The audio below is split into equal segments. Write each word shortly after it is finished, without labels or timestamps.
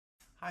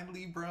Hi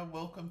Libra,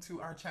 welcome to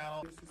our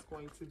channel. This is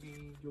going to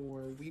be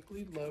your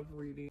weekly love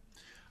reading.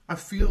 I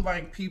feel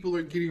like people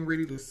are getting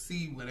ready to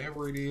see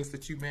whatever it is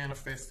that you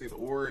manifested,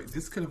 or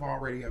this could have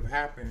already have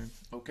happened.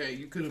 Okay,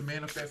 you could have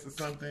manifested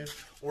something,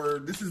 or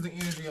this is the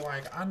energy of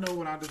like, I know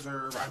what I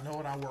deserve, I know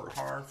what I work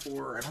hard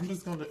for, and I'm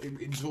just going to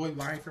enjoy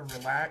life and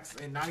relax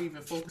and not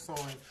even focus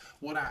on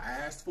what I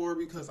asked for,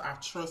 because I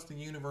trust the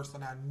universe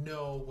and I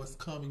know what's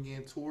coming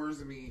in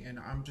towards me, and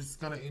I'm just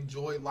going to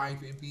enjoy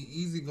life and be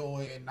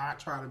easygoing and not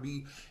try to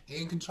be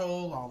in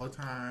control all the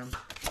time.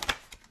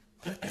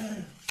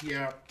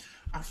 Yeah.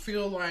 I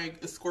feel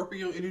like a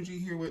Scorpio energy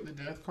here with the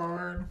Death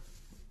card.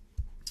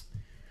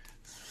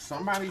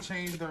 Somebody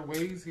changed their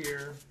ways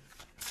here.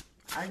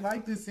 I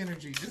like this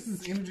energy. This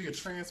is energy of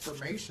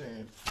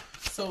transformation.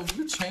 So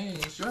you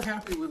changed. You're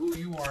happy with who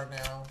you are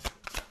now.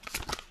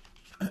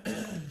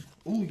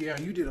 Oh yeah,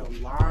 you did a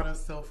lot of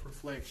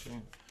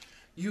self-reflection.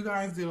 You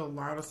guys did a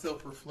lot of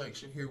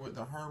self-reflection here with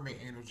the Hermit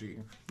energy.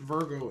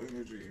 Virgo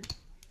energy.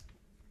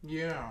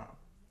 Yeah.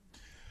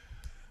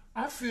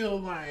 I feel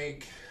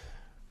like...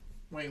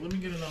 Wait, let me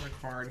get another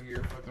card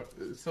here.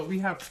 So we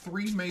have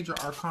three major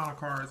arcana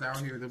cards out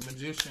here. The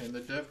Magician,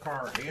 the Death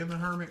card, and the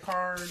Hermit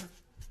card.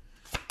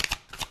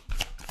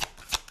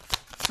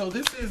 So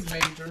this is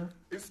major.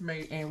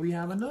 And we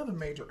have another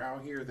major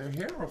out here, the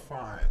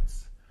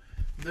Hierophant.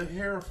 The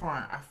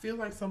Hierophant. I feel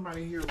like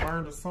somebody here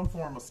learned some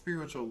form of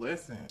spiritual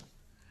lesson.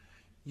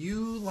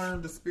 You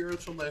learned a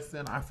spiritual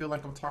lesson. I feel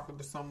like I'm talking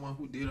to someone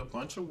who did a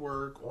bunch of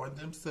work on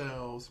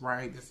themselves,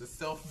 right? This is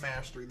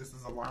self-mastery. This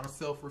is a lot of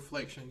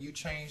self-reflection. You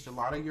changed a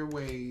lot of your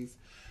ways.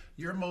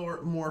 You're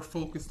more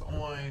focused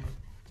on,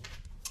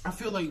 I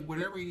feel like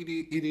whatever it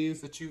is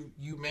that you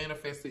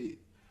manifested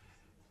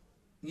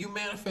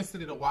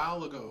it a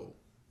while ago.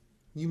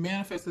 You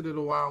manifested it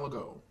a while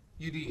ago.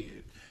 You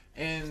did.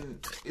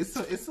 And it's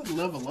a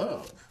level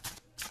up.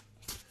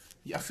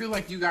 I feel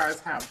like you guys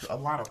have a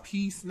lot of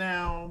peace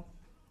now.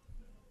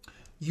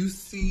 You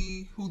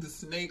see who the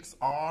snakes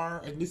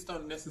are, and this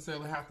doesn't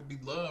necessarily have to be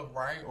love,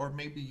 right? Or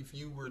maybe if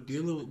you were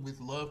dealing with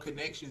love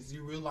connections,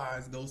 you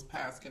realize those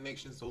past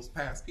connections, those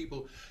past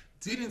people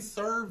didn't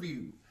serve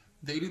you.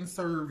 They didn't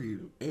serve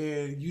you,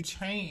 and you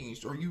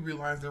changed, or you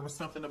realized there was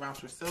something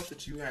about yourself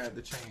that you had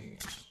to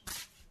change.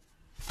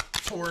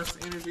 Taurus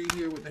energy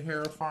here with the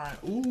Hierophant.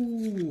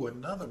 Ooh,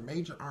 another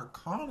major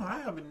arcana. I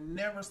have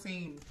never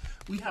seen.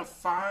 We have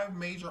 5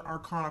 major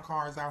arcana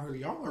cards out here.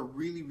 Y'all are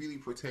really, really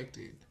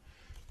protected.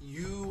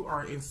 You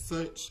are in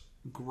such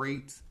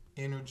great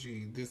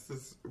energy. This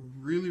is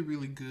really,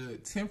 really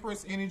good.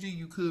 Temperance energy.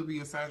 You could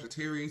be a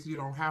Sagittarius. You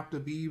don't have to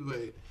be,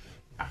 but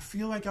I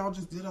feel like y'all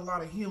just did a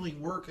lot of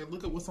healing work. And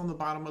look at what's on the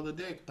bottom of the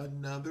deck.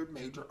 Another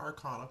major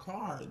arcana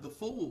card, the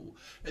Fool.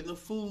 And the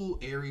Fool,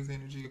 Aries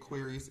energy,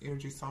 Aquarius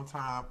energy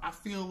sometime. I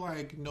feel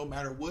like no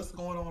matter what's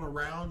going on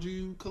around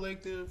you,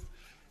 collective,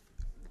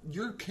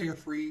 you're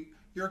carefree.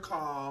 You're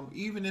calm,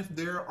 even if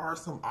there are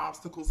some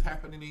obstacles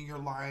happening in your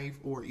life,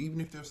 or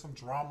even if there's some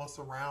drama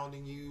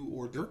surrounding you,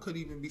 or there could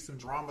even be some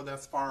drama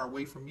that's far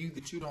away from you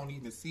that you don't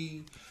even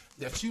see,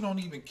 that you don't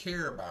even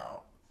care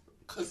about.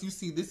 Because you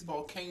see this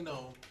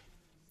volcano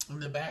in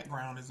the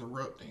background is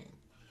erupting.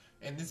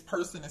 And this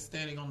person is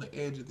standing on the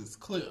edge of this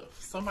cliff.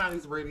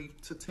 Somebody's ready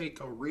to take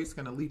a risk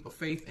and a leap of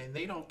faith, and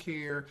they don't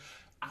care.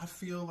 I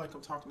feel like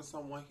I'm talking to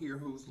someone here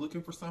who's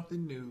looking for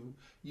something new.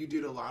 You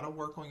did a lot of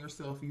work on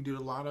yourself. You did a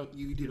lot of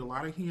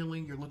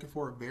healing. You're looking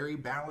for a very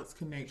balanced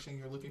connection.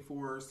 You're looking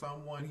for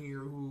someone here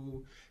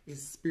who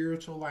is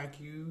spiritual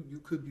like you. You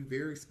could be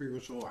very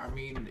spiritual. I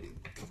mean,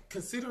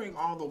 considering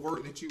all the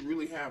work that you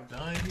really have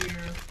done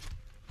here,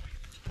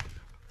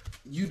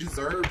 you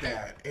deserve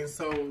that. And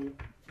so,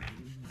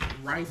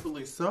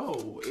 rightfully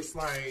so. It's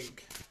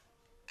like,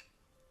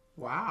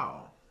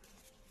 wow.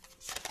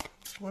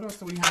 What else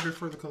do we have here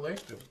for the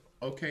collective?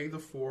 Okay, the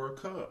 4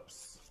 of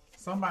Cups.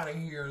 Somebody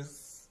here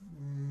is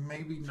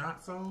maybe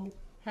not so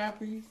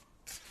happy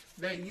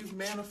that you've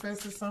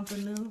manifested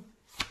something new.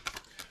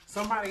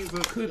 Somebody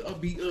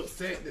could be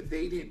upset that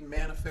they didn't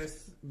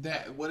manifest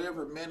that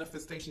whatever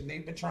manifestation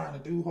they've been trying to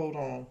do. Hold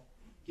on.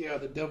 Yeah,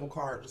 the Devil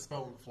card just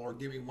fell on the floor.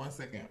 Give me 1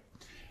 second.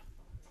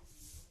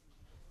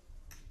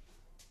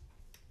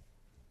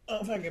 I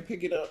don't know if I can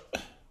pick it up.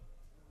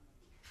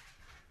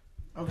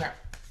 Okay.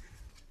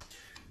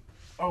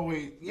 Oh,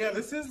 wait. Yeah,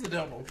 this is the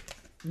Devil.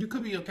 You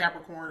could be a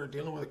Capricorn or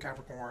dealing with a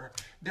Capricorn.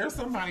 There's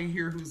somebody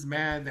here who's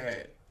mad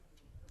that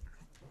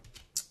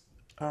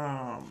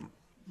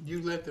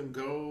you let them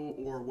go,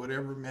 or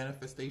whatever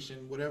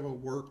manifestation, whatever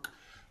work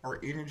or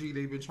energy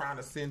they've been trying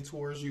to send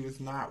towards you is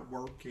not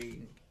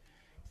working.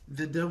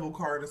 The Devil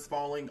card is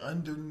falling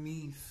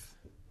underneath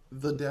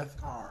the Death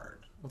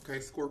card.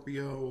 Okay,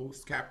 Scorpio,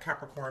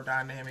 Capricorn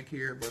dynamic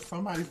here, but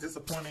somebody's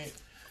disappointed.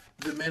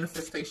 The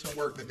manifestation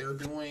work that they're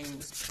doing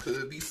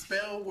could be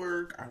spell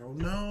work. I don't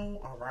know.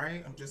 All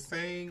right. I'm just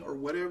saying, or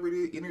whatever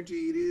the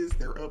energy it is,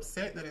 they're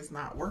upset that it's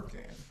not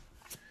working.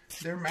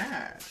 They're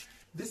mad.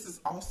 This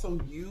is also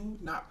you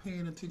not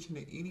paying attention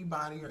to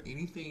anybody or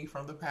anything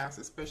from the past,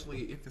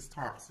 especially if it's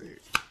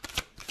toxic.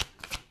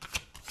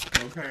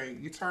 Okay,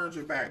 you turned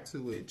your back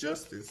to it.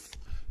 Justice.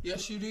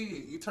 Yes, you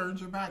did. You turned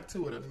your back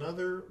to it.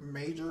 Another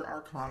major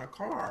arcana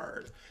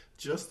card.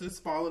 Justice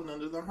falling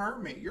under the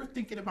Hermit. You're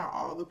thinking about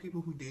all the people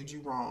who did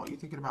you wrong. You're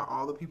thinking about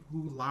all the people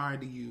who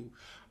lied to you.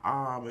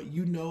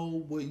 You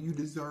know what you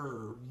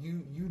deserve.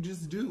 You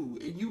just do.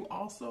 And you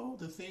also,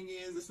 the thing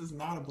is, this is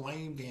not a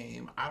blame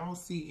game. I don't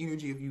see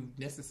energy of you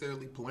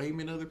necessarily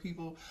blaming other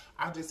people.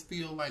 I just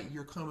feel like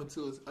you're coming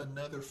to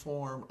another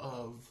form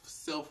of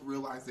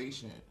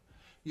self-realization.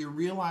 You're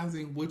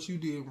realizing what you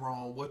did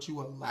wrong, what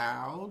you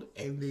allowed,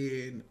 and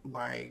then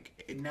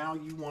like and now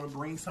you want to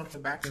bring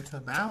something back into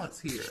balance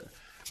here,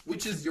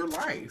 which is your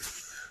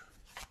life.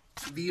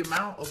 The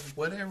amount of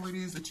whatever it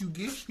is that you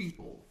give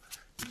people.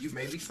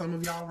 Maybe some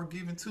of y'all were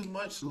giving too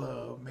much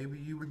love. Maybe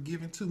you were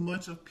giving too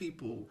much of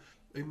people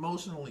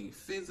emotionally,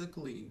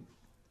 physically.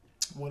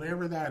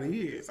 Whatever that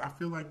is, I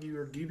feel like you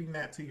are giving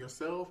that to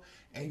yourself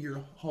and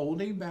you're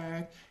holding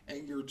back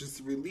and you're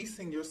just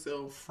releasing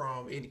yourself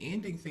from and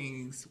ending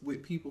things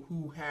with people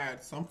who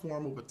had some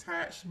form of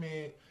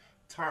attachment,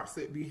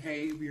 toxic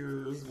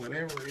behaviors,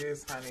 whatever it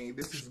is, honey.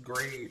 This is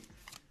great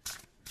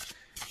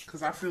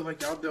because I feel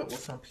like y'all dealt with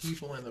some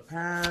people in the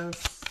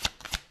past.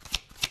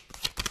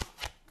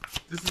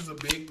 This is a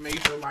big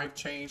major life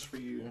change for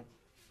you.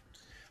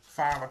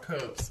 5 of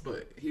Cups,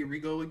 but here we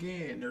go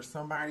again. There's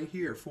somebody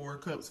here, 4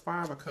 of Cups,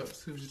 5 of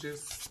Cups, who's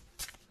just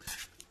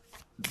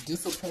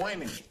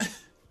disappointed,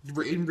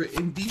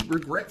 in deep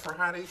regret for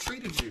how they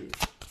treated you.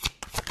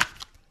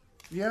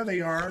 Yeah,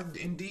 they are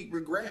in deep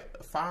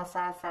regret. 5,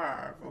 5,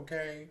 5.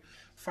 Okay,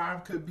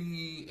 5 could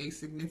be a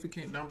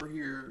significant number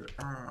here.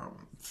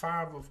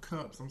 5 of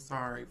Cups. I'm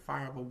sorry,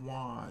 5 of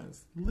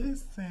Wands.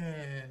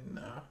 Listen.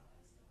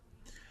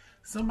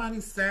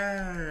 Somebody's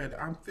sad.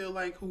 I feel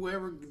like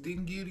whoever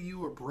didn't give to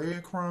you or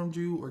breadcrumbed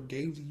you or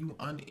gave you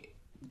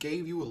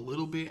a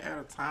little bit at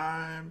a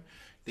time.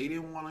 They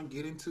didn't want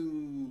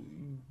to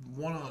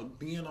want to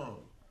be in a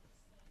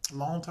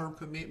long-term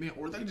commitment,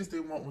 or they just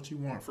didn't want what you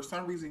want. For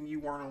some reason, you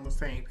weren't on the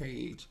same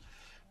page.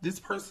 This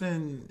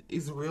person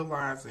is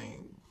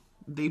realizing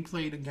they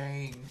played a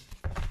game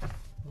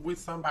with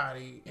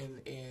somebody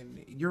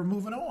and you're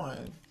moving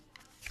on.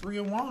 3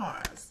 of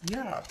Wands.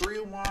 Yeah, 3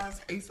 of Wands,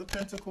 Ace of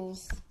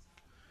Pentacles.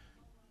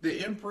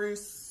 The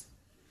Empress,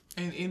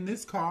 and in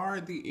this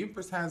card, the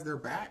Empress has their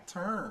back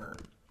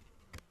turned.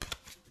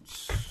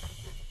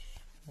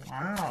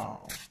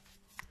 Wow.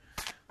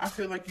 I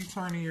feel like you're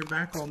turning your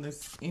back on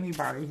this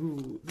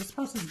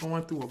person's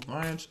going through a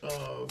bunch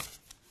of,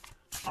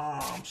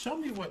 show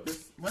me what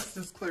let's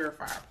just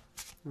clarify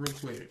real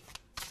quick.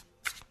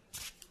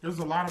 There's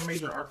a lot of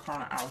major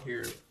arcana out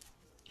here.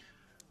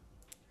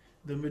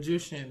 The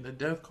Magician, the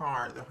Death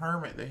card, the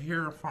Hermit, the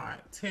Hierophant,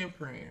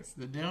 Temperance,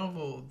 the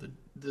Devil,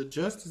 the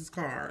Justice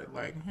card.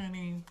 Like,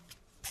 honey,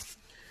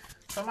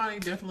 somebody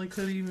definitely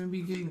could even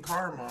be getting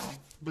karma.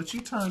 But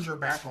you turned your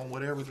back on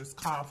whatever this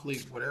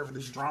conflict, whatever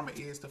this drama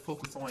is, to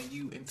focus on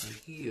you and to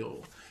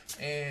heal.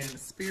 And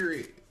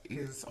Spirit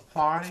is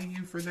applauding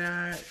you for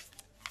that.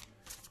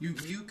 You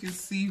can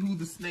see who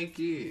the snake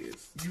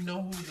is. You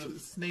know who the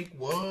snake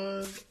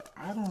was.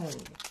 I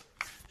don't.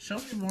 Show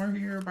me more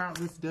here about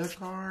this Death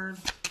card.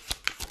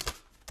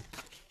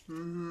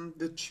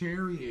 The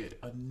Chariot,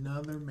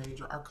 another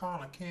major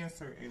arcana,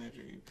 Cancer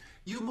energy.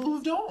 You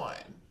moved on.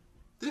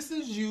 This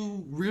is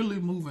you really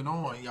moving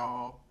on,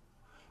 y'all.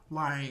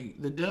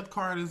 Like, the Death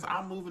card is,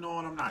 I'm moving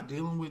on. I'm not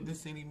dealing with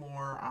this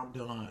anymore. I'm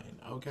done.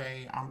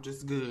 Okay? I'm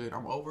just good.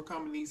 I'm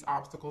overcoming these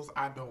obstacles.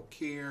 I don't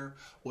care.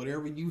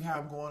 Whatever you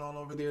have going on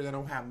over there that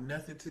don't have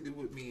nothing to do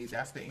with me,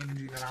 that's the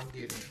energy that I'm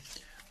getting.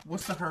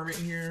 What's the Hermit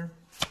here?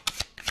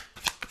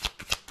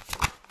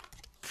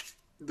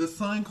 The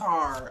Sun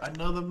card,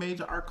 another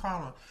major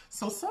arcana.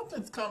 So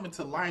something's coming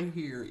to light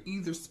here.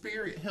 Either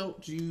Spirit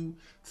helped you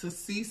to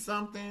see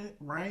something,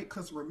 right?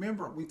 Because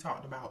remember, we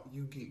talked about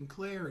you getting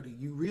clarity,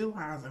 you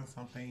realizing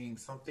some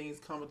things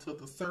coming to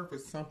the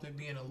surface, something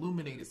being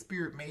illuminated.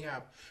 Spirit may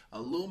have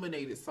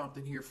illuminated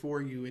something here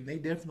for you, and they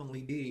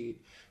definitely did.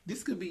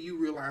 This could be you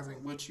realizing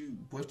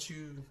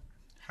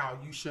how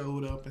you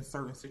showed up in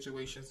certain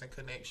situations and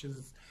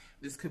connections.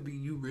 This could be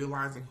you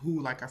realizing who,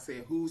 like I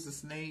said, who's the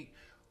snake,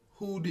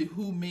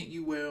 who meant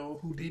you well,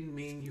 who didn't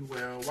mean you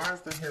well. Why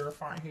is the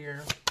Hierophant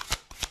here?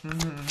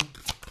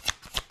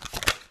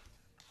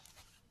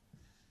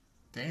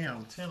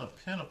 Damn, 10 of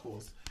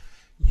Pentacles.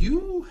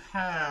 You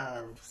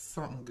have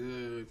something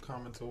good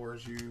coming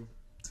towards you.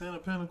 10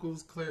 of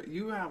Pentacles, clear.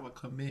 You have a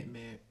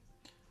commitment.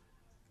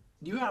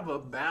 You have a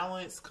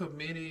balanced,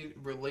 committed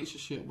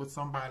relationship with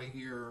somebody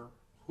here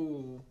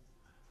who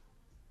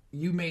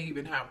you may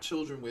even have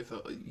children with.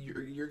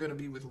 You're going to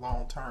be with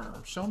long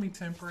term. Show me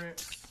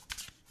Temperance.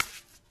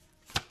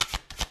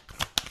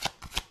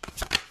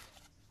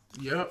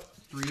 Yep,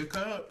 3 of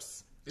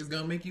Cups. It's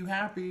going to make you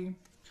happy.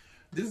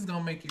 This is going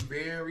to make you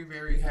very,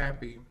 very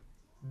happy.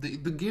 The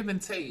give and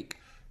take.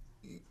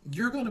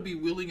 You're going to be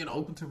willing and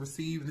open to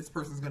receive. This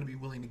person's going to be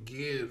willing to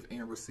give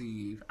and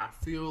receive. I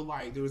feel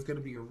like there's going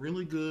to be a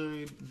really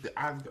good...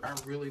 I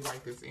really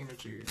like this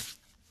energy.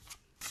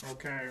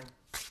 Okay.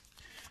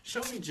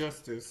 Show me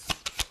justice.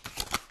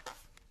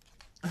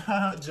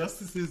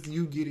 Justice is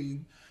you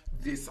getting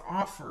this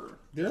offer.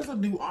 There's a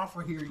new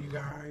offer here, you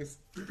guys.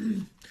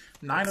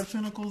 Knight of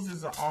Pentacles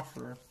is an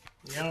offer.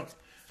 Yep.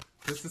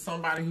 This is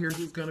somebody here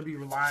who's going to be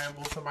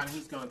reliable, somebody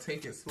who's going to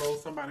take it slow,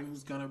 somebody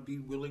who's going to be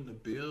willing to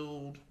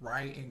build,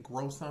 right, and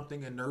grow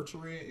something and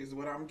nurture it is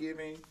what I'm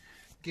getting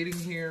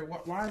here.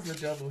 Why is the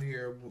devil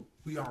here?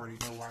 We already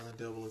know why the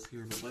devil is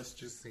here, but let's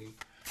just see.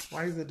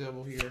 Why is the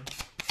devil here?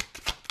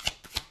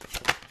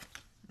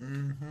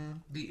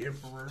 The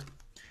Emperor.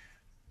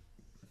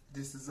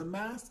 This is a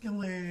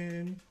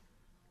masculine.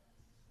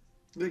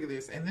 Look at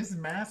this. And this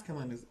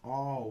masculine is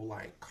all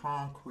like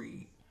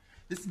concrete.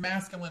 This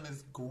masculine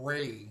is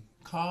gray,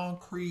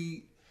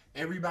 concrete.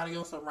 Everybody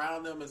else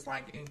around them is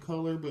like in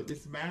color, but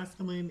this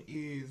masculine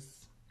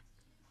is,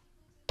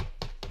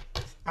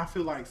 I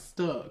feel like,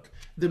 stuck.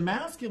 The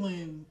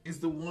masculine is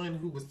the one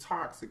who was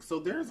toxic. So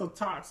there's a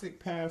toxic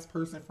past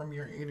person from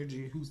your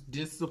energy who's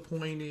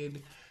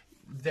disappointed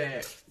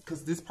that,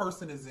 because this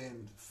person is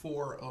in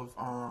 4 of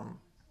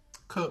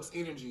Cups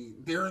energy.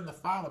 They're in the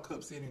 5 of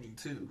Cups energy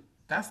too.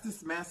 That's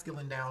this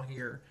masculine down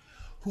here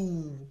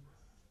who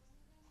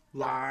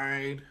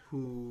lied,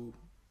 who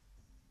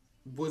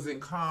was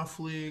in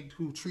conflict,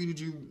 who treated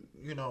you,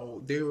 you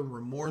know, their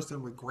remorse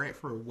and regret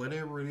for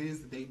whatever it is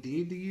that they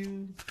did to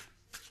you.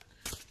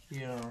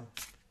 Yeah.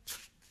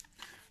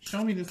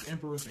 Show me this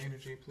Emperor's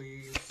energy,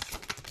 please.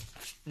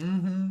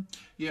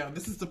 Yeah,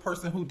 this is the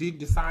person who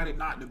decided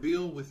not to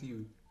build with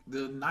you.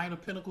 The Knight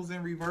of Pentacles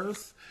in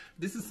reverse.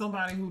 This is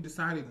somebody who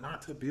decided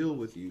not to build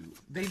with you.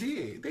 They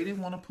did. They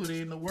didn't want to put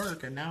in the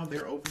work, and now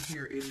they're over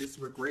here in this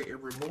regret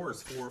and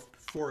remorse for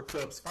 4 of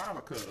Cups, 5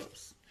 of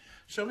Cups.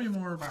 Show me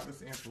more about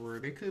this Emperor.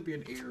 They could be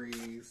an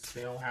Aries.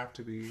 They don't have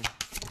to be.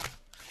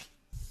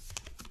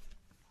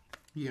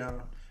 Yeah.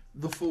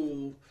 The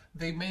Fool.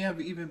 They may have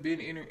even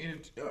been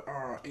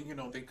you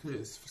know, they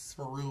could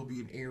for real be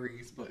an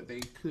Aries, but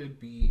they could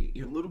be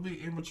a little bit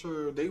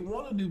immature. They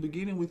want a new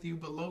beginning with you,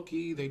 but low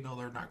key, they know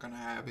they're not gonna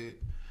have it.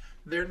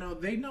 They know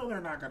they're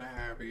not gonna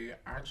have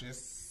it.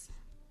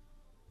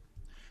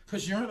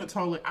 Cause you're in a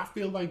totally, I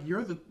feel like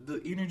you're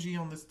the energy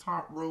on this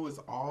top row is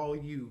all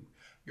you.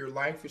 Your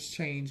life is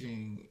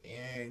changing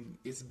and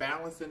it's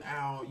balancing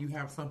out. You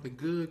have something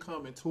good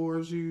coming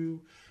towards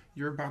you.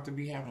 You're about to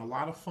be having a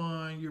lot of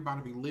fun. You're about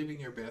to be living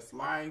your best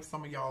life.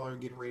 Some of y'all are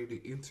getting ready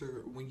to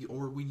enter when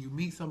you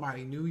meet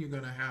somebody new, you're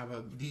gonna have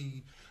a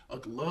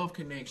love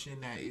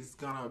connection that is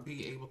gonna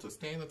be able to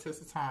stand the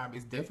test of time.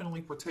 It's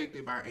definitely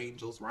protected by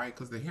angels, right?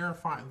 Because the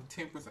Hierophant and the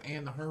Temperance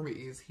and the Hermit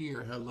is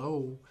here.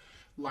 Hello,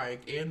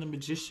 like, and the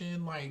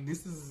Magician. Like,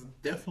 this is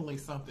definitely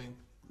something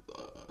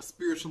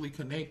spiritually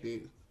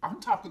connected.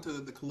 I'm talking to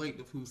the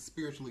collective who's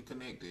spiritually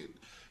connected.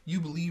 You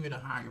believe in a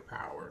higher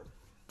power.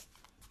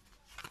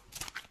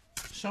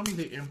 Show me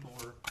the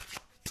Emperor.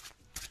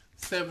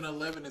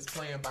 7-Eleven is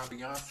playing by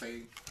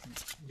Beyonce.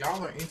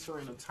 Y'all are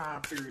entering a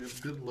time period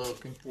of good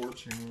luck and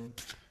fortune.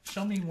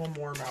 Show me one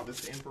more about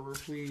this Emperor,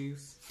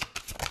 please.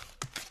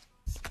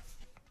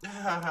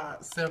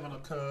 7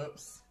 of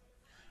Cups.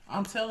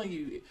 I'm telling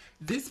you,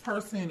 this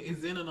person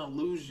is in an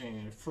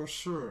illusion for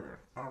sure.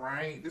 All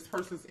right? This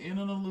person's in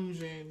an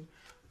illusion.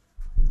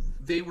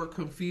 They were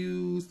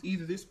confused.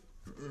 Either this...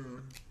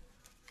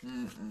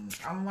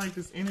 I don't like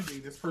this energy.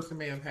 This person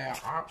may have had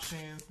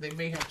options. They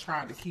may have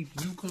tried to keep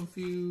you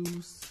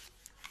confused.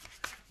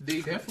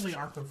 They definitely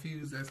are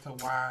confused as to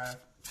why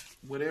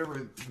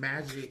whatever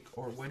magic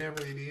or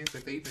whatever it is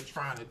that they've been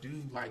trying to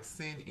do, like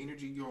send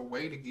energy your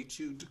way to get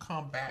you to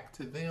come back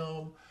to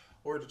them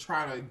or to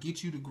try to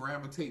get you to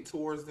gravitate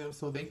towards them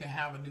so they can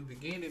have a new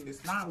beginning.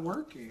 It's not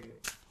working.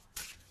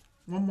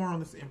 One more on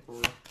this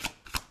Emperor.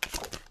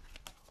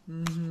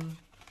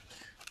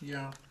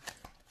 Yeah.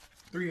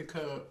 3 of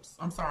Cups.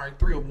 I'm sorry,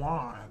 3 of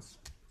Wands.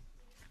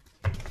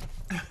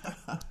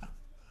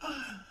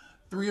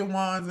 3 of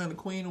Wands and the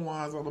Queen of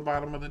Wands on the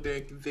bottom of the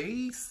deck.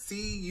 They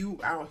see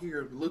you out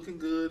here looking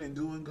good and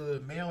doing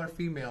good, male or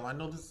female. I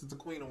know this is the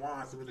Queen of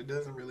Wands, but it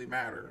doesn't really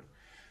matter.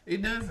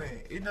 It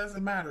doesn't. It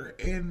doesn't matter.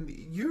 And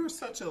you're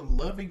such a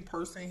loving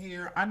person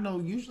here. I know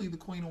usually the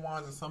Queen of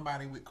Wands is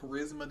somebody with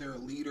charisma. They're a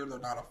leader. They're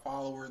not a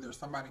follower. They're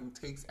somebody who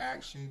takes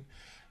action.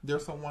 They're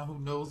someone who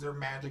knows their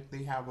magic.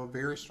 They have a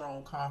very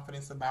strong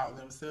confidence about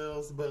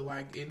themselves. But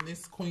like in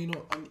this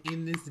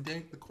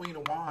deck, the Queen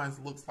of Wands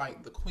looks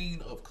like the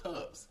Queen of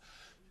Cups.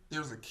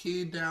 There's a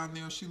kid down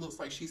there. She looks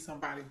like she's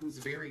somebody who's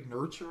very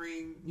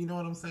nurturing. You know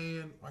what I'm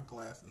saying? My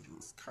glasses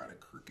is kind of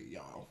crooked,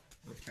 y'all.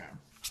 Okay.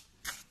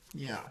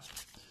 Yeah.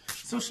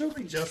 So show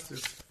me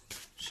justice.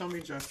 Show me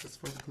justice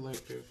for the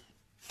collective.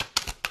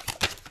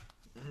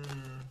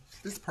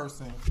 This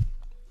person.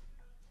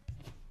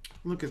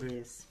 Look at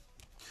this.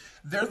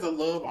 There's a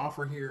love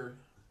offer here.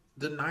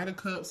 The Knight of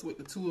Cups with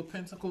the 2 of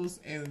Pentacles,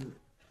 and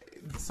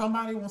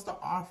somebody wants to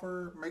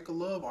make a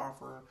love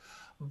offer,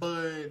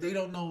 but they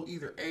don't know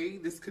either A,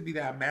 this could be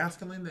that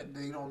masculine that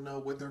they don't know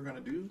what they're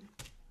going to do,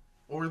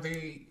 or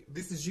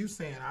this is you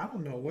saying, I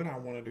don't know what I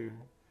want to do,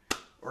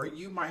 or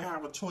you might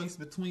have a choice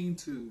between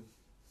 2.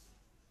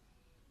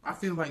 I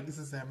feel like this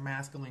is that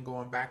masculine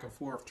going back and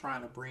forth,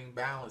 trying to bring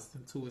balance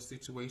into a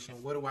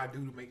situation. What do I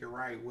do to make it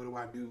right? What do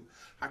I do?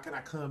 How can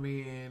I come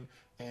in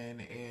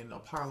and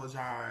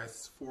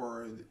apologize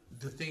for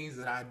the things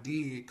that I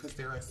did because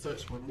they're in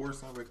such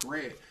remorse and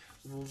regret?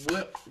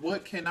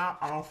 What can I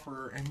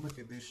offer? And look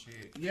at this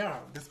shit. Yeah,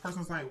 this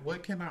person's like,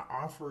 what can I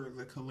offer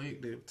the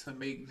collective to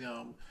make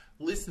them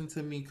listen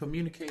to me,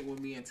 communicate with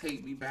me, and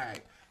take me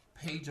back?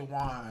 Page of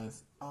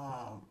Wands,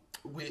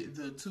 with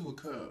the Two of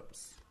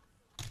Cups.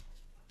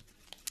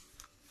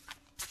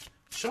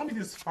 Show me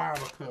this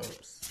Five of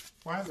Cups.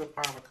 Why is the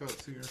Five of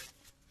Cups here?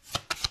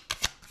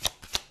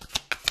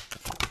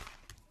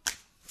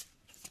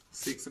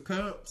 Six of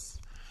Cups.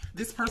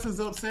 This person's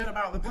upset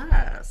about the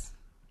past.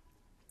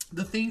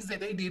 The things that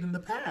they did in the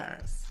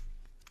past.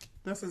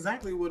 That's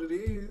exactly what it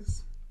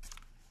is.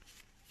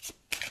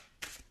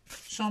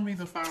 Show me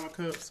the Five of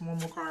Cups. One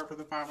more card for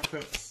the Five of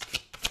Cups.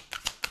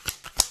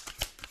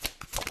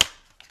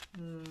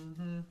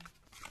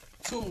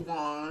 Two of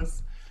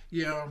Wands.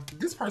 Yeah,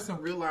 this person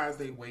realized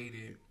they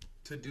waited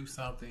to do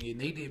something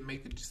and they didn't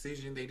make a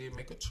decision. They didn't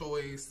make a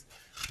choice.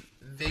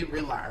 They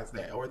realized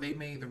that, or they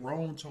made the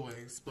wrong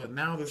choice. But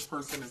now this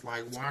person is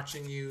like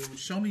watching you.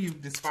 Show me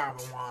this Five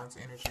of Wands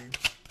energy.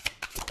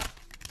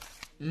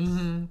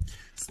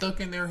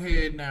 Stuck in their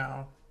head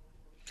now.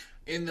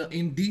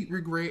 In deep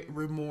regret,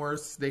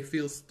 remorse. They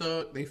feel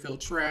stuck. They feel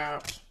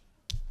trapped.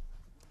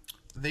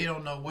 They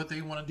don't know what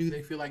they want to do.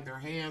 They feel like their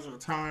hands are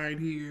tied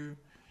here.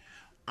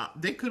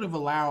 They could have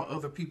allowed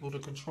other people to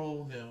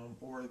control them,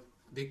 or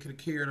they could have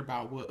cared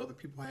about what other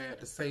people had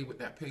to say with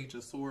that Page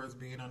of Swords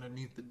being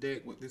underneath the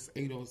deck, with this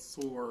Eight of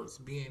Swords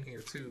being here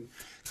too.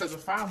 Because the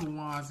Five of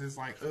Wands is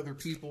like other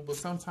people, but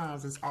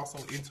sometimes it's also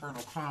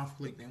internal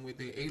conflict. And with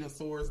the Eight of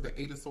Swords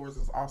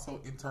is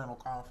also internal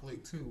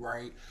conflict too,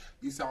 right?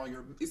 It's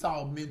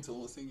all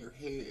mental. It's in your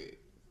head.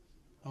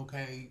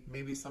 Okay,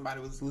 maybe somebody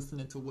was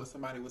listening to what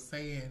somebody was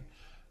saying.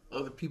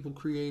 Other people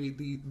created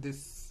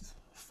this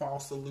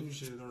false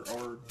illusion,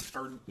 or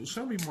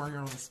show me more here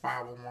on this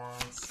Five of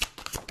Wands.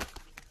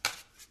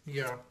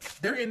 Yeah,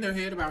 they're in their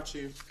head about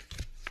you.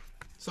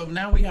 So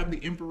now we have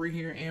the Emperor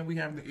here and we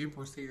have the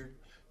Empress here.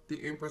 The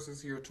Empress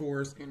is here,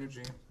 Taurus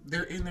energy.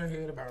 They're in their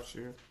head about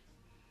you.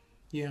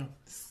 Yeah,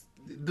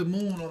 the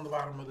Moon on the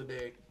bottom of the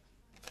deck.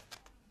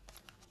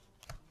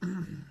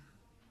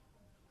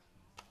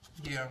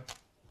 Yeah.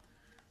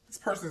 This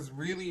person's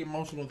really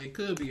emotional. They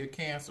could be a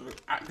Cancer.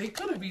 They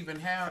could have even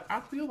had, I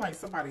feel like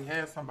somebody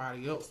had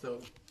somebody else though,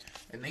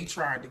 and they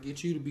tried to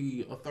get you to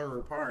be a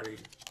third party.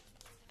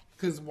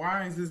 Because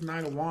why is this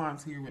Knight of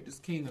Wands here with this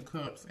King of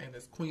Cups and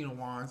this Queen of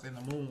Wands and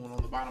the Moon on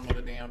the bottom of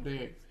the damn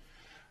deck?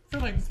 I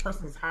feel like this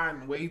person's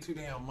hiding way too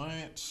damn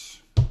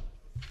much.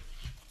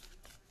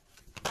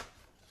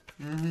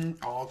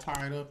 All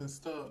tied up and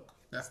stuck.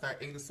 That's that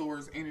Eight of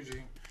Swords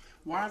energy.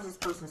 Why is this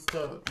person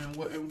stuck? And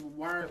why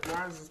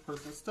is this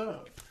person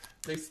stuck?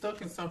 They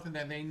stuck in something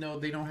that they know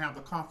they don't have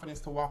the confidence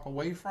to walk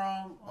away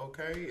from.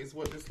 Okay, is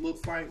what this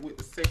looks like with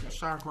the second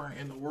chakra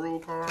and the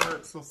World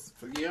card. So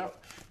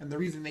yep. And the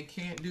reason they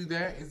can't do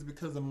that is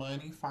because of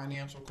money,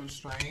 financial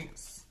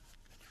constraints.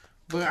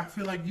 But I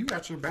feel like you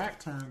got your back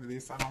turned to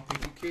this. I don't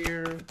think you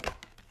care.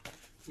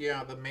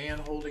 Yeah, the man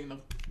holding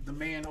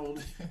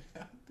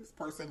this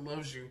person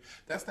loves you.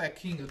 That's that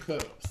King of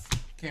Cups.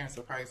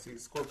 Cancer,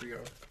 Pisces,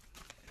 Scorpio.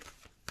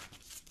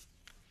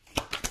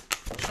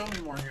 Show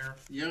me more here.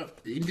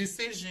 Yep.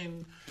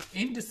 Indecision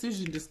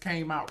just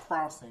came out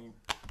crossing.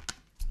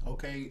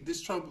 Okay.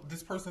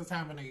 This person's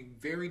having a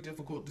very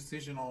difficult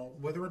decision on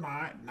whether or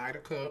not Knight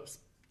of Cups,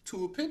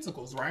 Two of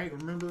Pentacles, right?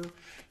 Remember,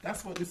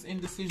 that's what this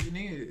indecision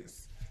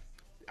is.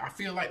 I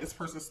feel like this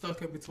person's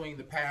stuck in between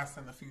the past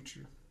and the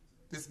future.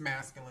 This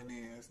masculine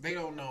is. They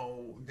don't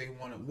know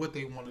what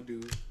they want to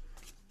do.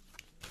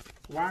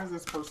 Why is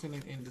this person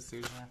in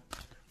indecision?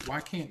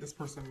 Why can't this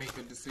person make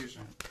a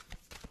decision?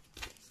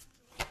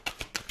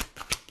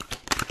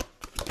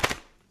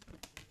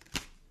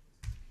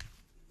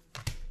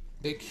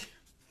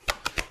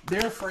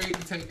 They're afraid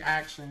to take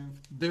action.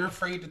 They're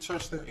afraid to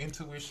trust their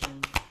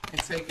intuition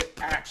and take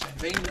action.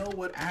 They know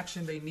what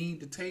action they need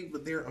to take,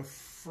 but they're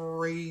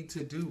afraid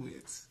to do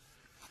it.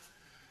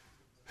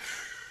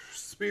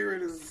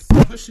 Spirit is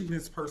pushing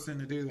this person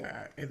to do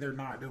that, and they're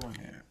not doing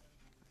it.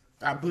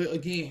 But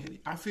again,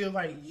 I feel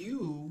like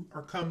you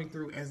are coming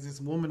through as this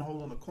woman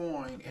holding a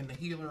coin and the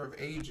healer of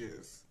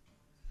ages.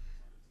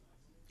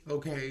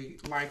 Okay,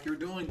 like you're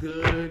doing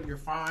good, you're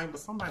fine,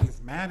 but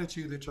somebody's mad at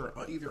you that you're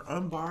either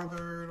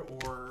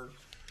unbothered or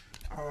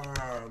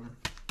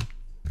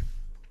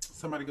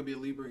somebody could be a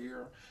Libra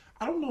here.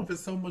 I don't know if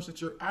it's so much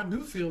that I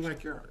do feel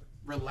like you're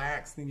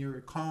relaxed and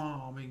you're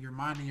calm and you're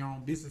minding your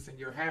own business and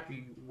you're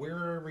happy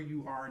wherever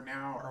you are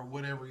now or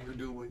whatever you're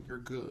doing, you're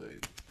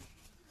good.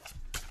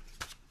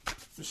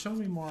 So show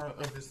me more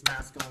of this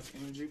masculine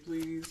energy,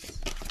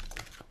 please.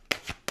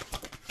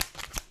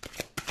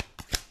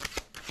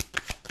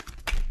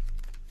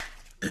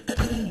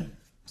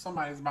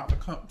 Somebody's about to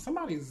come.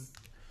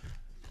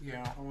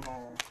 Yeah, hold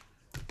on.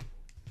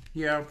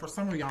 Yeah, for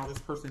some of y'all, this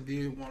person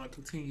did want to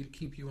continue to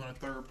keep you in a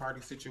third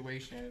party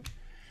situation.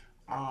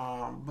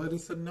 But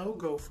it's a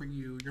no-go for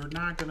you. You're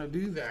not gonna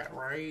do that,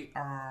 right?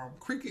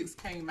 Crickets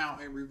came out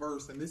in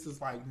reverse, and this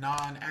is like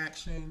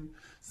non-action.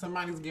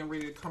 Somebody's getting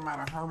ready to come out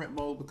of hermit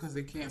mode because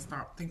they can't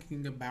stop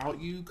thinking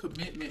about you.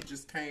 Commitment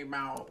just came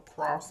out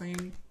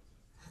crossing.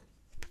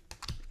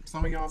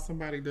 Some of y'all,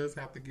 somebody does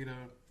have to get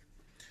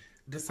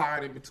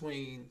decided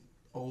between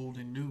old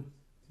and new.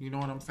 You know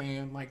what I'm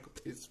saying? Like,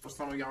 it's for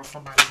some of y'all,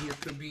 somebody here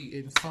could be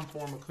in some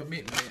form of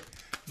commitment.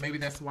 Maybe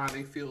that's why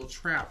they feel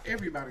trapped.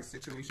 Everybody's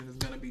situation is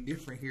going to be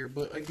different here.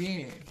 But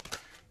again,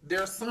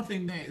 there's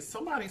something that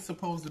somebody's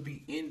supposed to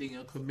be ending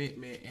a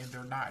commitment and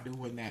they're not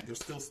doing that. They're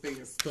still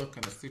staying stuck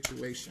in a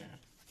situation.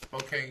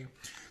 Okay?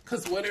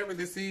 Because whatever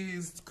this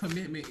is,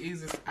 commitment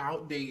is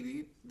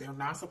outdated. They're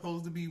not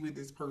supposed to be with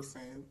this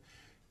person.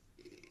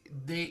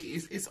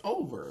 It's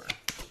over.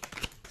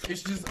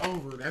 It's just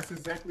over. That's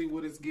exactly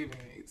what it's giving.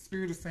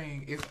 Spirit is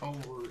saying it's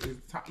over.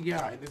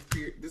 Yeah, and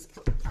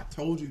I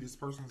told you this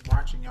person's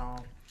watching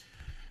y'all,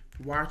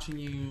 watching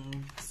you,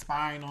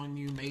 spying on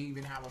you, may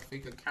even have a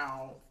fake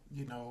account,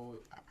 you know,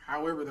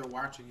 however they're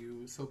watching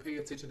you. So pay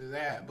attention to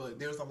that. But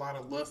there's a lot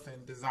of lust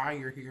and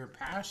desire here,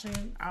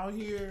 passion out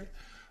here.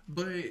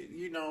 But,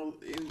 you know,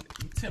 in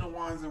Ten of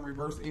Wands in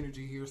reverse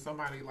energy here,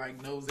 somebody like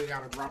knows they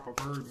got to drop a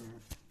burden.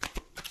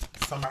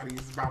 Somebody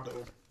is about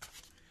to...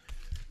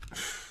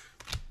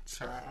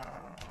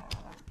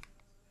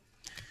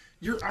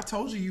 I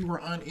told you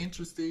were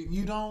uninterested.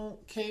 You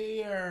don't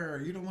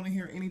care. You don't want to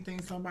hear anything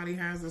somebody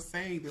has to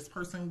say. This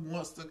person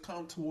wants to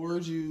come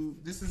towards you.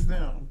 This is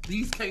them.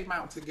 These came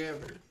out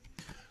together.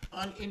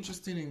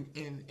 Uninterested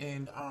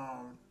in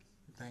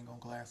dang on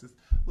glasses.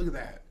 Look at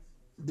that.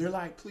 They're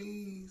like,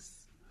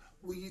 please,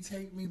 will you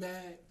take me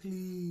back,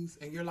 please?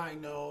 And you're like,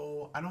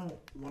 no, I don't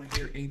want to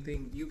hear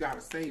anything you got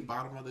to say.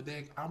 Bottom of the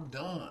deck, I'm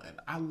done.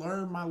 I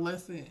learned my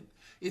lesson.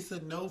 It's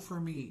a no for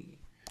me,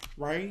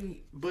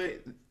 right?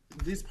 But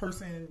this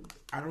person,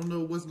 I don't know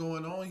what's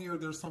going on here.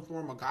 There's some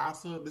form of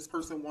gossip. This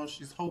person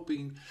she's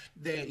hoping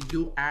that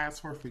you'll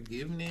ask for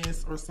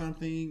forgiveness or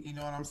something. You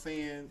know what I'm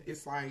saying?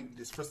 It's like,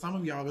 this, for some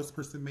of y'all, this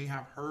person may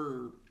have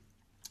heard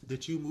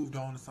that you moved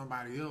on to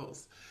somebody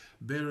else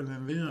better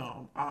than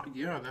them.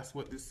 Yeah, that's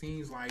what this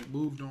seems like.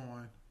 Moved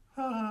on.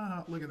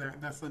 Look at that.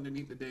 That's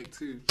underneath the deck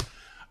too.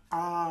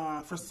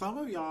 For some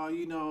of y'all,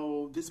 you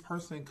know, this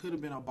person could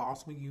have been a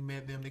boss when you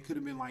met them. They could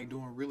have been like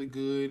doing really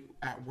good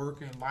at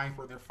work and life,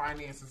 or their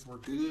finances were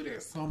good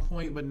at some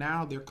point, but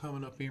now they're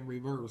coming up in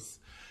reverse.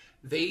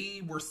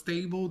 They were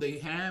stable, they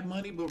had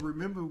money, but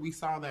remember we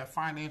saw that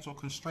financial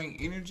constraint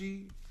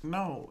energy?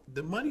 No,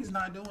 the money's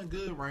not doing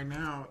good right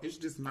now. It's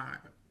just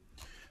not.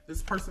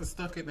 This person's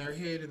stuck in their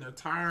head and they're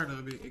tired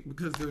of it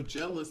because they're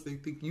jealous. They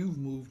think you've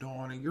moved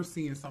on and you're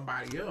seeing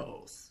somebody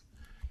else.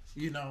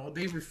 You know,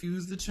 they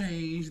refuse to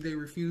change. They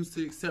refuse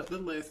to accept the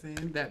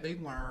lesson that they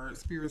learned.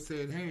 Spirit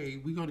said,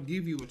 hey, we're going to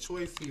give you a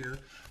choice here.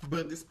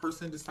 But this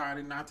person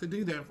decided not to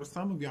do that. For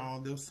some of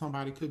y'all,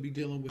 somebody could be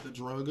dealing with a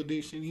drug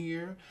addiction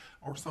here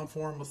or some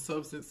form of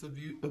substance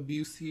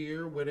abuse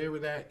here. Whatever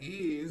that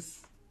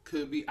is,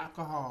 could be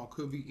alcohol,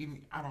 could be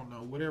any, I don't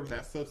know, whatever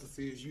that substance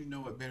is. You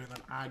know it better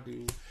than I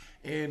do.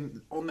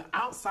 And on the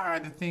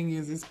outside, the thing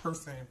is, this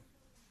person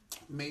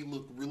may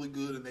look really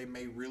good and they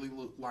may really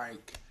look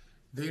like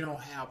they don't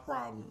have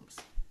problems,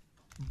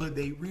 but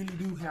they really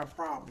do have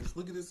problems.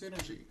 Look at this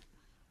energy.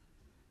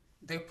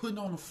 They're putting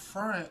on the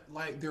front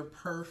like they're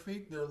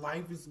perfect, their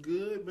life is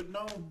good, but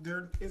no,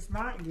 it's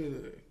not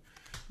good.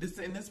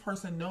 This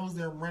person knows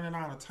they're running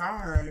out of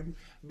time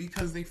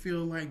because they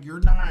feel like you're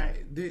not.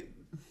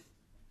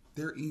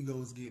 Their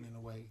ego's getting in the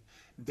way.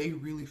 They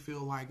really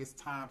feel like it's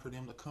time for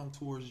them to come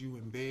towards you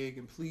and beg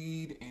and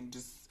plead and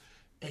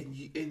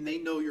and they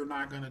know you're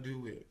not gonna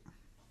do it.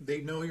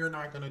 They know you're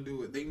not going to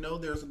do it. They know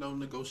there's no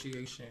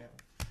negotiation.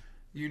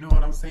 You know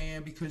what I'm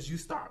saying? Because you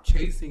stop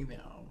chasing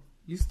them.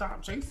 You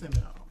stop chasing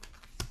them.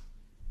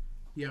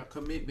 Yeah,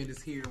 commitment is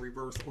here in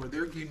reverse, or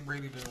they're getting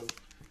ready to...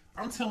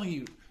 I'm telling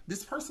you,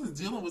 this person's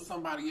dealing with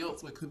somebody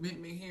else with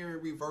commitment here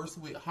in reverse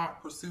with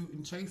hot pursuit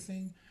and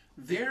chasing.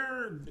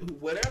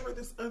 Whatever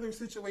this other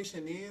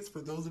situation is, for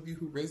those of you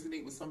who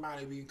resonate with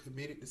somebody being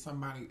committed to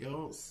somebody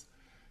else,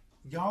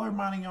 y'all are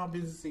minding y'all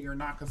business and you're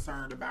not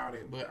concerned about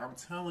it. But I'm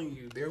telling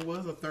you, there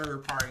was a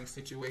third party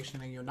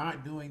situation and you're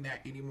not doing that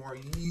anymore.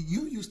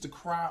 You used to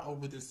cry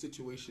over this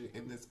situation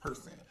and this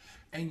person,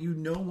 and you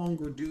no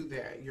longer do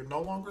that. You're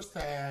no longer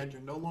sad.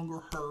 You're no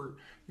longer hurt.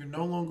 You're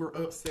no longer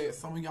upset.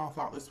 Some of y'all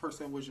thought this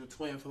person was your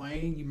twin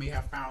flame. You may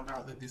have found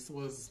out that this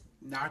was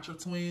not your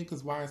twin,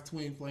 because why is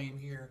twin flame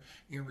here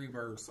in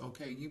reverse?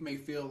 Okay, you may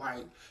feel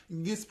like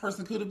this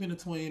person could have been a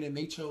twin and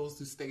they chose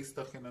to stay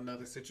stuck in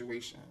another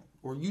situation,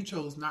 or you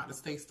chose not to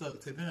stay stuck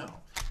to them,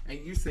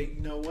 and you say,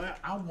 you know what,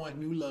 I want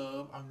new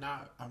love. I'm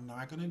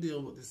not gonna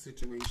deal with this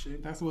situation.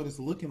 That's what it's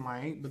looking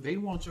like. But they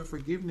want your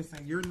forgiveness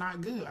and you're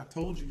not good. I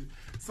told you,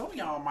 some of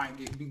y'all might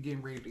be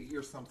getting ready to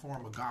hear some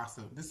form of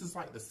gossip. This is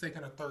like the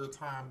second or third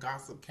time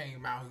gossip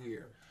came out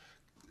here.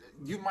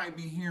 You might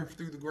be hearing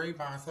through the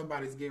grapevine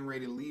somebody's getting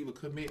ready to leave a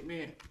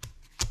commitment.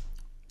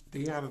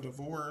 They had a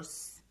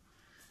divorce.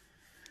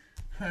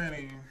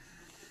 Honey,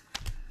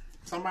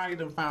 somebody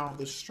done found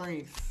the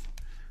strength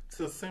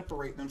to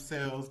separate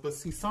themselves. But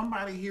see,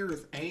 somebody here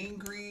is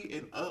angry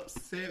and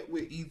upset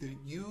with either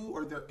you,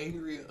 or they're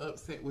angry and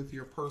upset with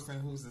your person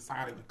who's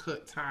decided to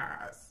cut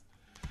ties.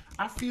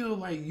 I feel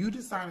like you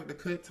decided to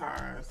cut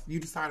ties. You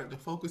decided to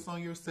focus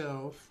on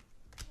yourself.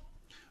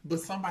 But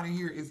somebody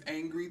here is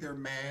angry, they're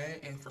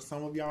mad, and for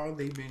some of y'all,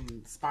 they've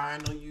been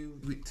spying on you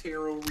with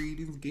tarot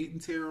readings, getting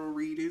tarot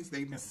readings.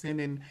 They've been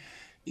sending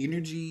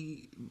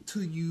energy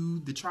to you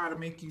to try to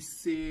make you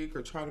sick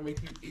or try to make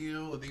you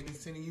ill, or they've been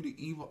sending you the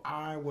evil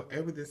eye,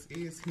 whatever this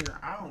is here.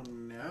 I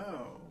don't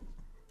know.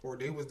 Or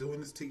they was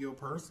doing this to your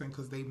person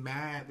because they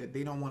mad that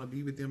they don't want to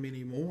be with them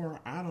anymore.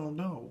 I don't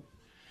know.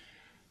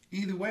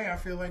 Either way, I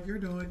feel like you're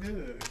doing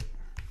good.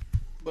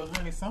 But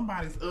honey,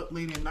 somebody's up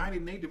late at night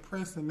and they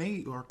depressed and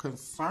they are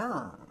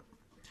concerned.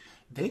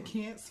 They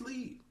can't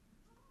sleep.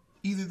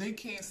 Either they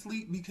can't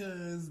sleep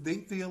because they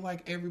feel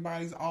like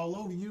everybody's all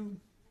over you.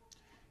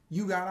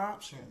 You got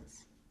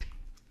options.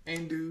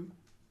 And do.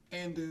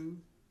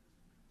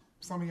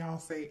 Some of y'all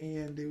say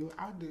and do.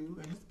 I do.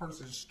 And this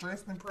person's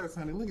stressed and pressed,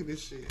 honey. Look at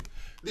this shit.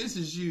 This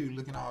is you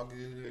looking all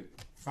good.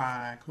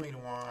 Fine. Queen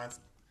of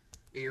Wands.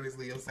 Aries,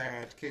 Leo,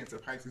 Sag, Cancer,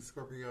 Pisces,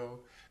 Scorpio.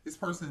 This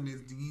person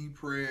is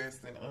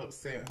depressed and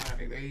upset,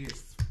 honey.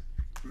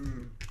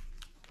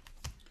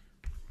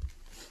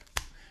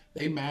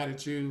 They mad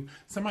at you.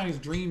 Somebody's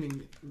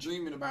dreaming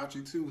about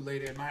you too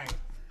late at night.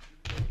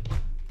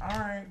 All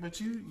right,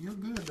 but you're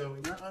good though.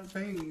 You're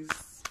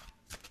unfazed.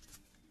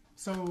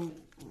 So,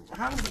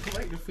 how does the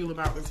collective feel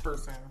about this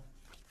person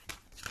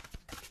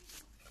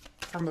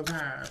from the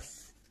past?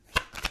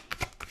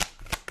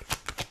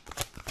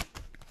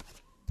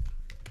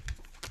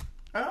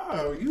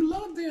 Oh, you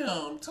love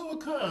them. Two of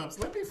Cups.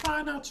 Let me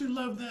find out you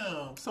love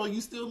them. So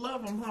you still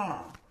love them,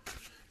 huh?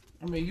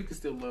 I mean, you can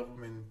still love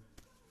them and,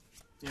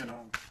 you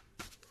know.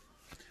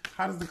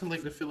 How does the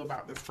collective feel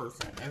about this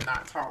person and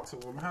not talk to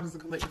them? How does the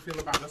collective feel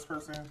about this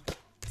person?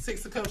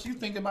 Six of Cups, you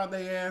think about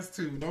their ass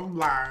too. Don't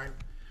lie.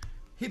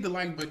 Hit the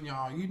like button,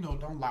 y'all. You know,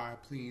 don't lie.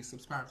 Please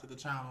subscribe to the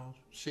channel.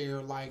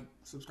 Share, like,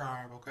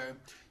 subscribe, okay?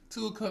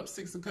 Two of Cups,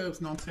 Six of Cups.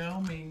 Don't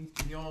tell me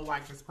you don't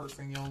like this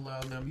person, you don't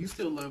love them. You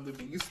still love them,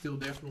 and you still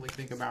definitely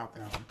think about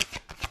them.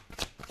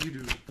 You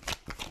do.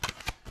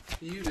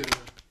 You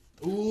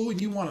do. Ooh,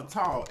 you want to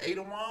talk. Eight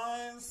of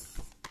Wands?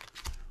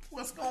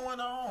 What's going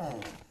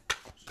on?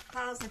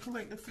 How does the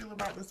collective feel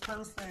about this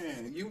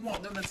person? You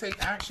want them to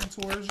take action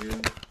towards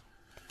you?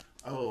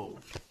 Oh,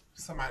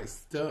 somebody's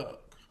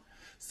stuck.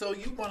 So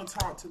you want to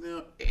talk to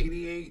them.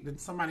 88, then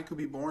somebody could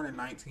be born in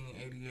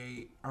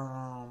 1988.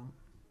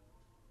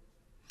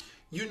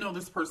 You know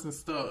this person's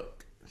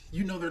stuck.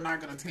 You know they're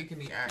not going to take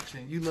any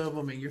action. You love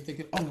them and you're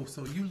thinking, oh,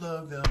 so you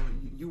love them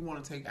and you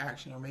want to take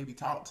action or maybe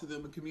talk to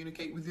them and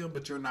communicate with them,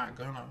 but you're not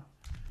gonna.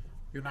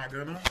 You're not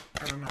gonna?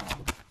 I don't know.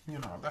 You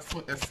know, that's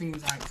what that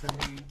seems like to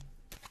me.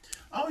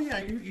 Oh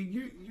yeah,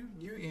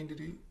 you ended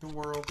it, the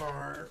World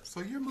card. So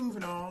you're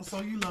moving on.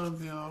 So you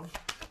love them.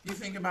 You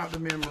think about the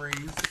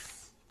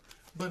memories,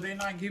 but they're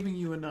not giving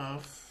you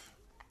enough.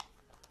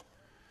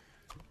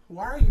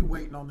 Why are you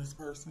waiting on this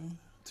person?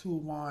 Two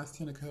of Wands,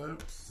 Ten of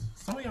Cups.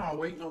 Some of y'all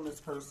waiting on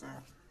this person.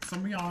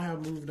 Some of y'all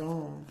have moved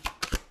on.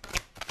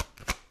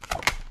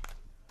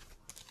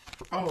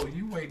 Oh,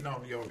 you're waiting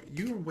on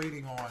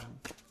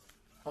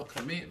a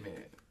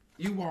commitment.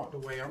 You walked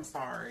away. I'm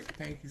sorry.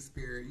 Thank you,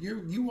 Spirit.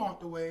 You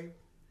walked away.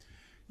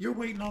 You're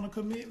waiting on a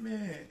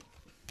commitment.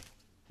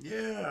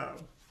 Yeah.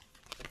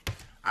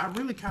 I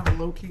really kind of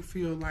low-key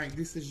feel like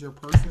this is your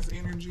person's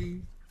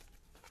energy.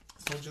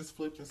 So just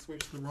flip and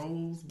switch the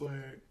roles,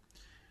 but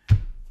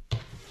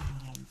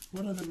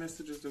what other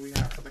messages do we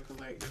have for the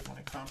collective when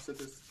it comes to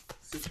this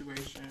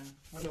situation?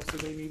 What else do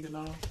they need to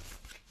know?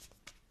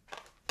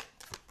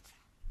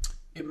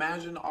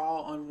 Imagine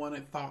all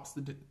unwanted thoughts,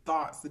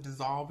 the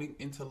dissolving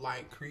into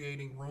light,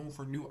 creating room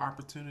for new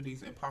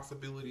opportunities and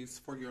possibilities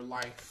for your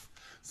life.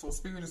 So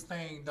Spirit is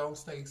saying, don't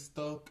stay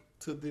stuck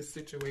to this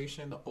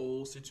situation, the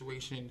old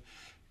situation.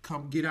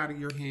 Come get out of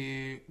your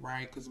head,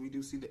 right? Because we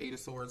do see the Eight of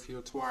Swords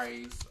here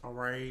twice, all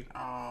right?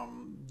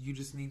 You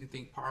just need to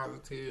think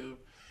positive.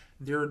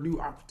 There are new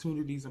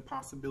opportunities and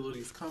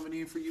possibilities coming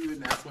in for you,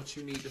 and that's what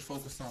you need to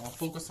focus on.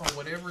 Focus on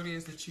whatever it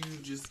is that you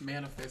just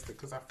manifested,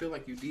 because I feel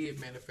like you did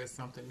manifest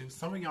something new.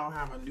 Some of y'all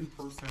have a new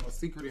person, a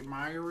secret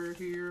admirer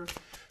here,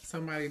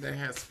 somebody that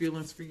has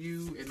feelings for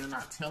you, and they're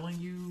not telling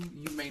you.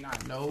 You may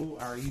not know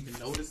or even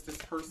notice this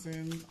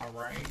person, all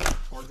right?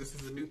 Or this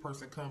is a new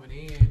person coming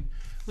in.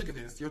 Look at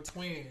this, your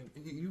twin.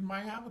 You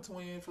might have a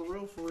twin for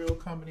real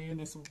coming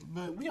in.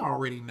 But we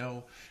already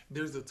know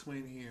there's a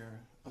twin here,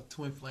 a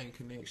twin flame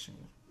connection.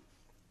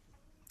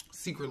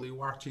 Secretly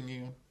watching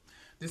you.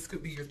 This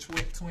could be your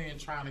twin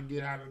trying to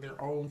get out of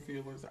their own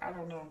feelings. I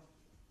don't know.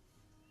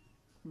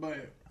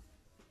 But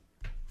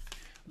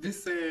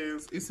this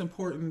says it's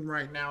important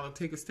right now to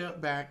take a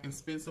step back and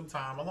spend some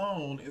time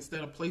alone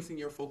instead of placing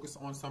your focus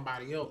on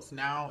somebody else.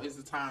 Now is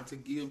the time to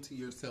give to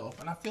yourself.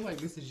 And I feel like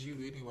this is you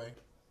anyway.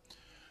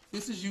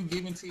 This is you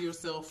giving to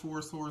yourself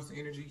for source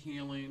energy,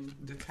 healing,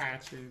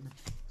 detaching.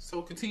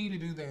 So continue to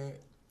do that,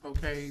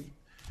 okay?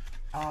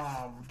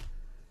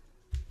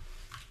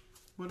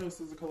 What else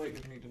does the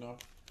collective need to know?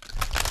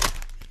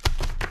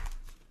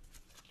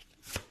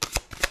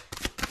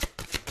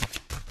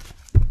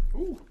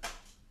 Ooh.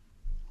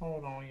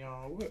 Hold on,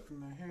 y'all. What in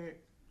the heck?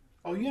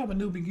 Oh, you have a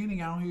new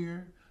beginning out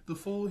here. The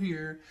Fool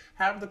here.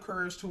 Have the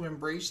courage to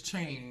embrace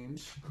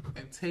change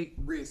and take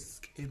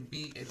risk and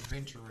be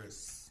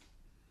adventurous.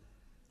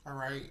 All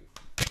right?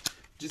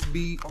 Just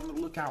be on the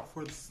lookout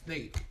for the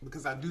snake,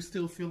 because I do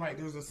still feel like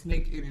there's a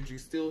snake energy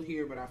still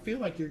here, but I feel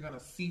like you're going to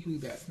see who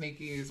that snake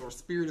is, or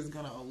spirit is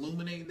going to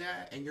illuminate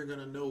that, and you're going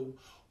to know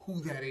who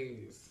that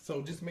is.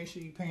 So just make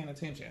sure you're paying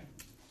attention.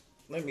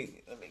 Let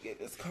me get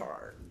this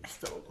card. I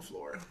fell on the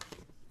floor.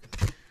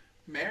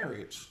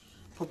 Marriage,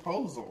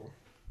 proposal,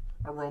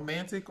 a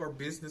romantic or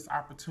business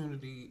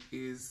opportunity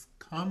is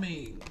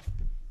coming.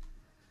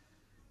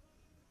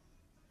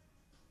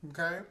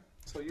 Okay?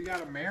 So you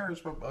got a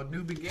marriage, a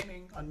new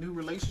beginning, a new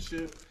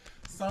relationship.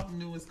 Something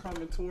new is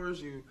coming towards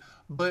you.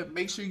 But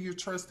make sure you're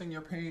trusting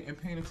your pain and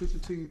paying attention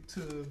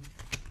to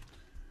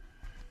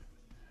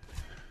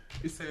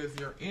it says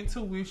your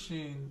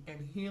intuition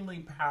and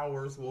healing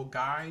powers will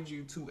guide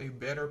you to a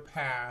better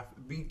path.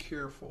 Be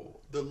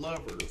careful. The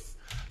Lovers.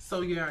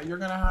 So yeah, you're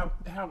going to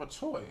have a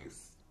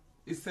choice.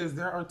 It says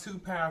there are two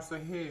paths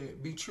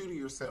ahead. Be true to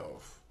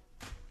yourself.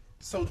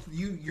 So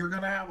you're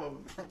going to have a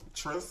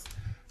trust.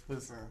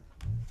 Listen,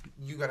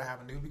 you got to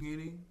have a new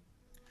beginning,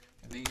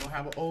 and then you're going to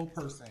have an old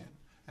person.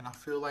 And I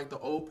feel like the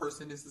old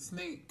person is the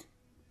snake.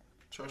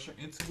 Trust your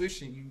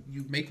intuition.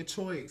 You make a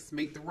choice.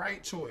 Make the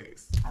right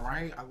choice. All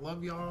right? I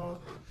love y'all.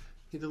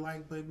 Hit the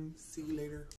like button. See you later.